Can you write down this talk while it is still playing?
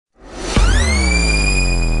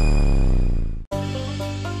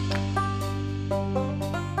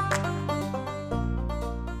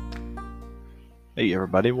Hey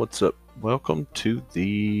everybody, what's up? Welcome to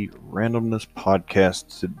the Randomness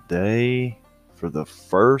Podcast today for the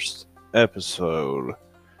first episode. I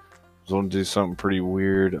was going to do something pretty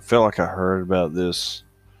weird. I felt like I heard about this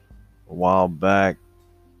a while back.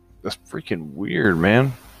 That's freaking weird,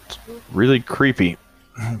 man. It's really creepy.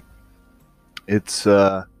 It's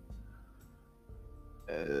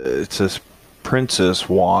this princess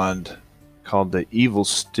wand called the Evil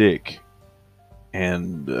Stick,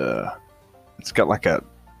 and it's got like a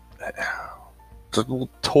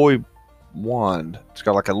little toy wand. It's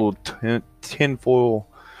got like a little tinfoil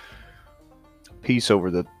piece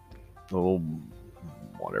over the little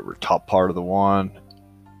whatever top part of the wand,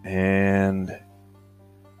 and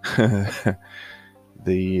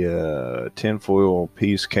the tinfoil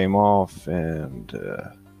piece came off and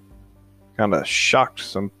kind of shocked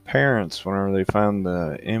some parents whenever they found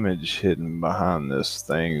the image hidden behind this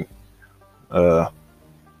thing.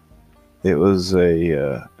 It was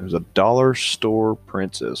a dollar store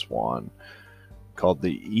princess wand called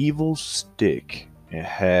the Evil Stick. It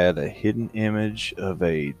had a hidden image of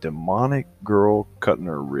a demonic girl cutting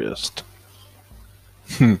her wrist.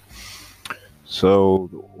 So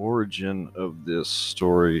the origin of this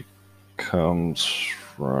story comes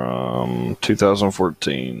from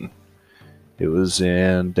 2014. It was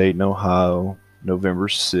in Dayton, Ohio, November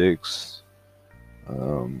 6th.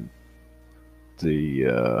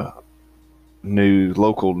 The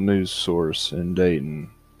local news source in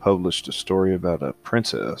Dayton published a story about a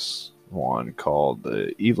princess wand called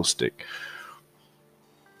the Evil Stick.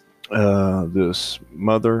 This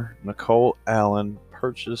mother, Nicole Allen,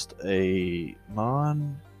 purchased a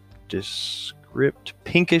nondescript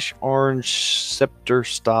pinkish orange scepter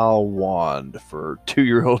style wand for her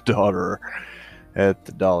 2-year-old daughter at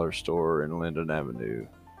the dollar store in Linden Avenue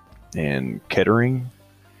in Kettering.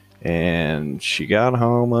 And she got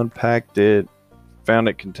home, unpacked it, found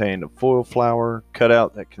it contained a foil flower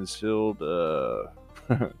cutout that concealed a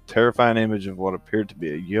terrifying image of what appeared to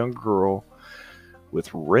be a young girl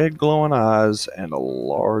with red glowing eyes and a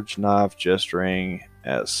large knife gesturing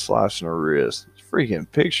at slicing her wrist. This freaking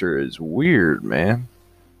picture is weird, man.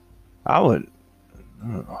 I don't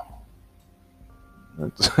know.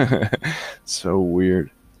 That's so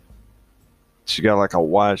weird. She got like a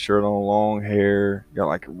white shirt on, long hair, got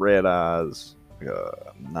like red eyes,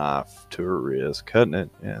 a knife to her wrist, cutting it.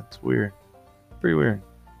 Yeah, it's weird. Pretty weird.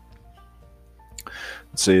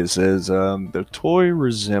 Let's see, it says the toy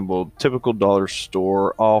resembled typical dollar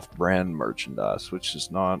store off-brand merchandise, which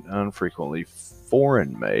is not unfrequently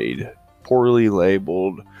foreign-made, poorly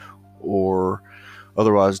labeled, or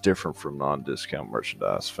otherwise different from non-discount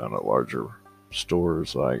merchandise found at larger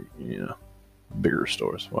stores, like, bigger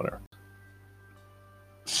stores, whatever.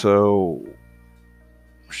 So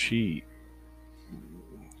she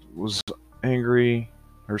was angry.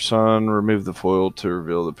 Her son removed the foil to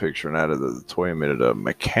reveal the picture and added that the toy emitted a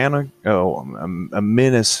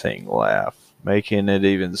menacing laugh, making it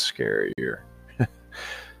even scarier.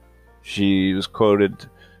 She was quoted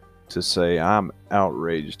to say, "I'm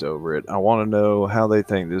outraged over it. I want to know how they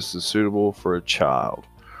think this is suitable for a child."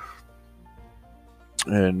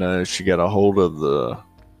 And she got a hold of the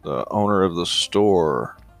owner of the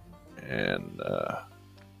store, and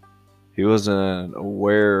he wasn't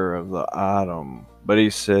aware of the item, but he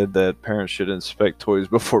said that parents should inspect toys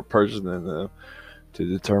before purchasing them to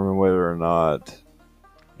determine whether or not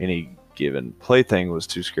any given plaything was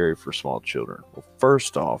too scary for small children. Well,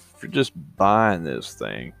 first off, if you're just buying this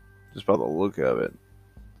thing, just by the look of it,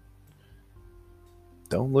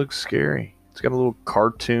 don't look scary. It's got a little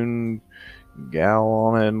cartoon gal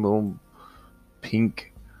on it, a little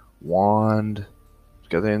pink wand. It's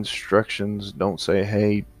got the instructions. Don't say,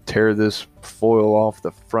 "Hey, tear this foil off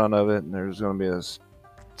the front of it," and there's going to be this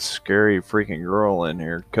scary freaking girl in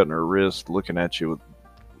here cutting her wrist, looking at you with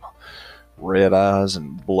red eyes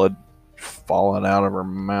and blood falling out of her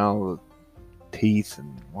mouth with teeth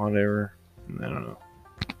and whatever. I don't know.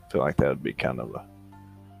 I feel like that would be kind of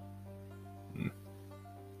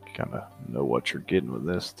know what you're getting with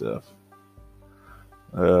this stuff.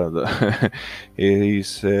 He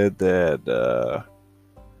said that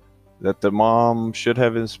the mom should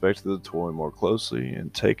have inspected the toy more closely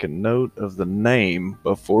and taken note of the name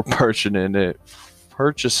before purchasing it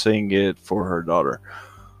for her daughter.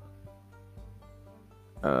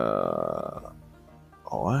 What?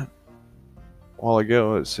 A while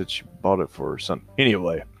ago, it said she bought it for her son.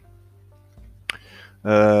 Anyway,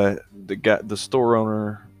 the store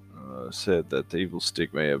owner said that the Evil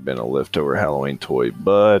Stick may have been a leftover Halloween toy,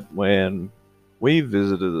 but when we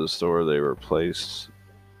visited the store, they were replaced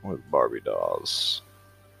with Barbie dolls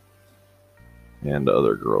and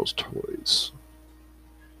other girls' toys.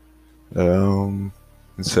 In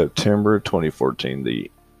September 2014,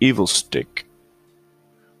 the Evil Stick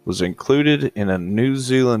was included in a New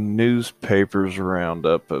Zealand newspaper's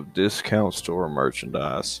roundup of discount store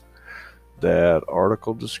merchandise. That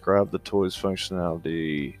article described the toy's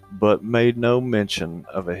functionality, but made no mention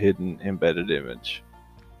of a hidden embedded image.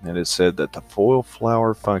 And it said that the foil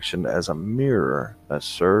flower functioned as a mirror that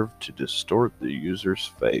served to distort the user's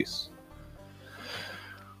face.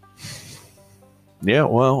 Yeah,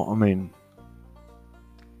 well, I mean,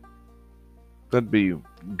 that'd be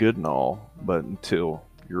good and all, but until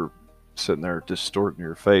you're sitting there distorting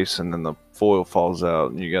your face and then the foil falls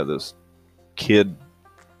out and you got this kid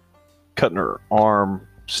cutting her arm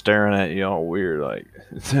staring at you all weird, like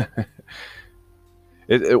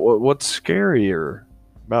what's scarier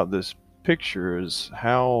about this picture is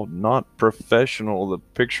how not professional the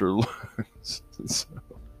picture looks. It's so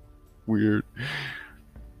weird.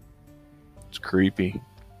 It's creepy.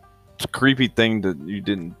 It's a creepy thing that you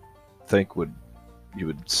didn't think you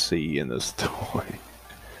would see in this toy.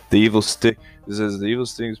 The Evil Stick. It says the Evil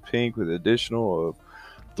Stick is pink with additional of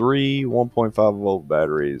 3 1.5 volt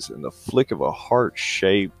batteries and the flick of a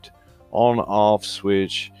heart-shaped on-off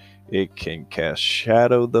switch. It can cast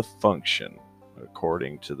shadow the function,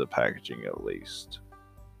 according to the packaging at least.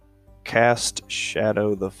 Cast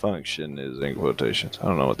shadow the function is in quotations. I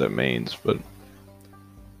don't know what that means, but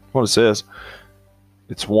what it says.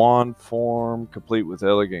 It's wand form, complete with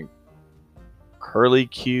elegant curly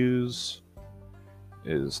cues.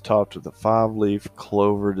 It is topped with a 5-leaf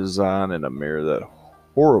clover design and a mirror that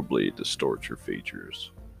horribly distorts your features.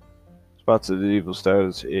 Spots of the evil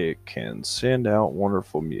status, it can send out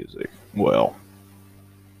wonderful music. Well,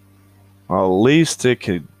 at least it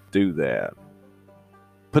could do that.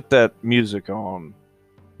 Put that music on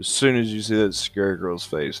as soon as you see that scary girl's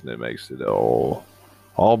face, and it makes it all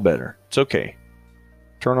better. It's okay.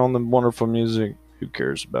 Turn on the wonderful music. Who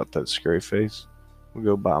cares about that scary face? We'll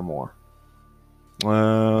go buy more.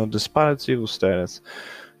 Despite its evil status,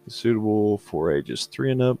 it's suitable for ages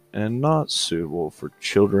 3 and up and not suitable for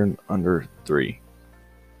children under 3.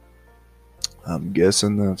 I'm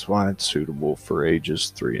guessing that's why it's suitable for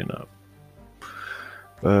ages 3 and up.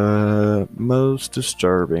 Most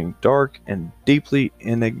disturbing, dark, and deeply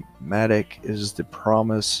enigmatic is the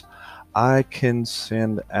promise I can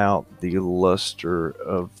send out the luster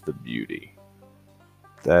of the beauty.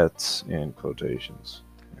 That's in quotations.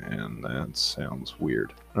 And that sounds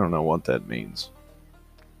weird. I don't know what that means.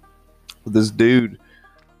 But this dude,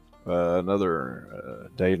 another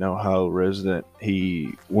Dayton, Ohio resident,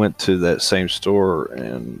 he went to that same store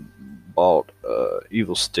and bought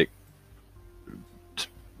Evil Stick,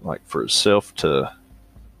 like for himself to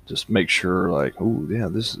just make sure, like, oh yeah,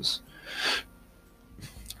 this is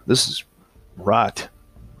right.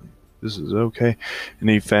 This is okay. And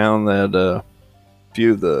he found that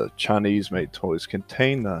few of the Chinese-made toys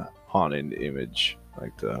contain the haunted image,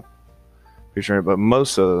 like the picture, but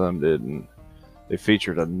most of them didn't. They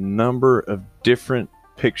featured a number of different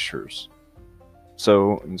pictures.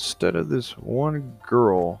 So instead of this one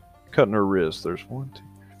girl cutting her wrist, there's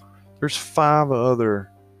 5 other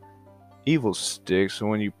evil sticks. And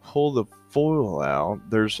when you pull the foil out,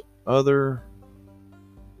 there's other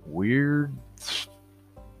weird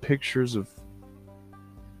pictures of.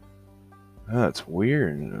 That's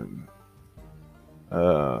weird.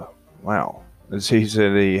 Wow. As he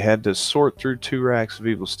said, he had to sort through 2 racks of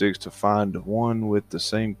evil sticks to find one with the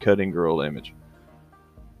same cutting girl image.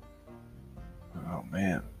 Oh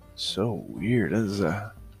man, so weird.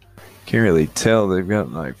 Can't really tell. They've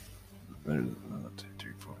got like there's 1, 2,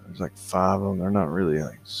 3, 4. There's like 5 of them. They're not really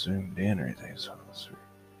like zoomed in or anything, so let's see.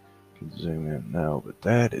 Can zoom in now, but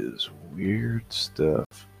that is weird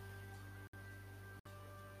stuff.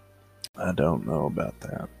 I don't know about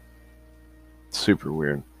that. Super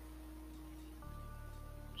weird.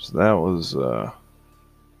 So that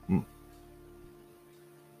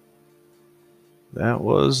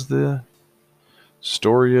was the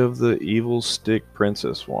story of the Evil Stick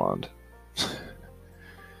Princess Wand.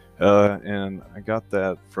 And I got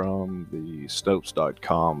that from the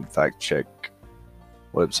Snopes.com fact check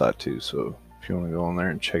website too. So if you want to go on there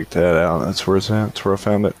and check that out, that's where it's at. That's where I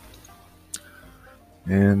found it.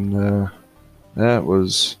 And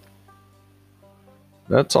that's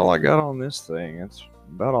all I got on this thing. That's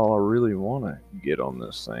about all I really want to get on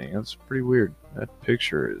this thing. That's pretty weird. That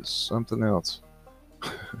picture is something else.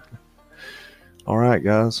 All right,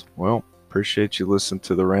 guys. Well, appreciate you listening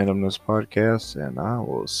to the Randomness Podcast, and I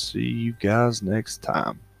will see you guys next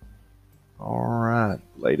time. All right.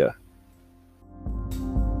 Later.